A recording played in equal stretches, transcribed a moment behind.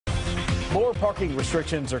More parking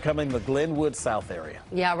restrictions are coming to the Glenwood South area.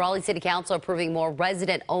 Yeah, Raleigh City Council approving more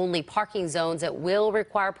resident-only parking zones that will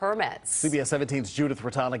require permits. CBS 17's Judith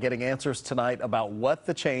Ratana getting answers tonight about what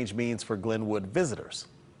the change means for Glenwood visitors.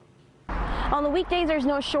 On the weekdays, there's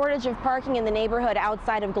no shortage of parking in the neighborhood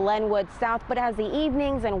outside of Glenwood South, but as the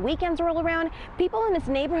evenings and weekends roll around, people in this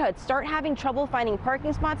neighborhood start having trouble finding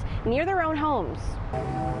parking spots near their own homes.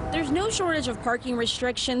 There's no shortage of parking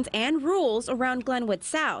restrictions and rules around Glenwood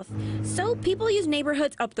South, so people use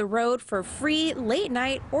neighborhoods up the road for free late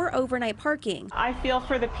night or overnight parking. I feel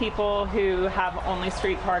for the people who have only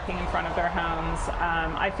street parking in front of their homes.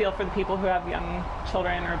 I feel for the people who have young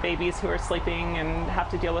children or babies who are sleeping and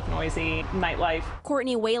have to deal with noisy nightlife.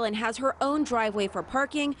 Courtney Whalen has her own driveway for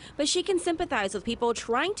parking, but she can sympathize with people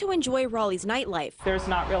trying to enjoy Raleigh's nightlife. There's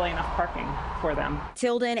not really enough parking for them.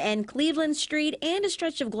 Tilden and Cleveland Street and a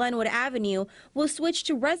stretch of Glenwood Avenue will switch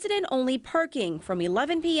to resident-only parking from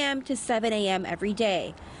 11 p.m. to 7 a.m. every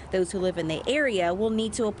day. Those who live in the area will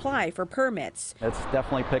need to apply for permits. It's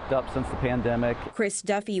definitely picked up since the pandemic. Chris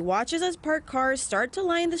Duffy watches as parked cars start to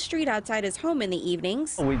line the street outside his home in the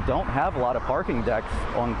evenings. We don't have a lot of parking decks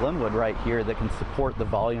on Glenwood right here that can support the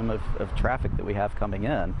volume of traffic that we have coming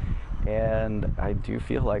in. And I do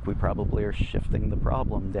feel like we probably are shifting the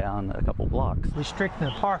problem down a couple blocks. Restricting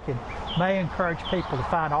the parking may encourage people to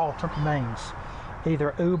find alternate means,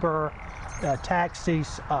 either Uber,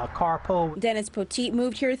 taxis, carpool. Dennis Poteet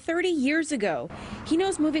moved here 30 years ago. He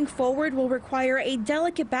knows moving forward will require a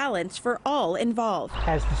delicate balance for all involved.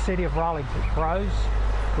 As the city of Raleigh grows,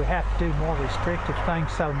 we have to do more restrictive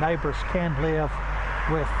things so neighbors can live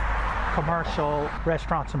with commercial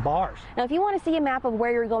restaurants and bars. Now, if you want to see a map of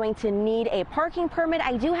where you're going to need a parking permit,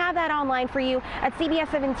 I do have that online for you at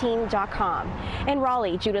CBS17.com. In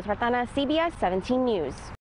Raleigh, Judith Ratana, CBS 17 News.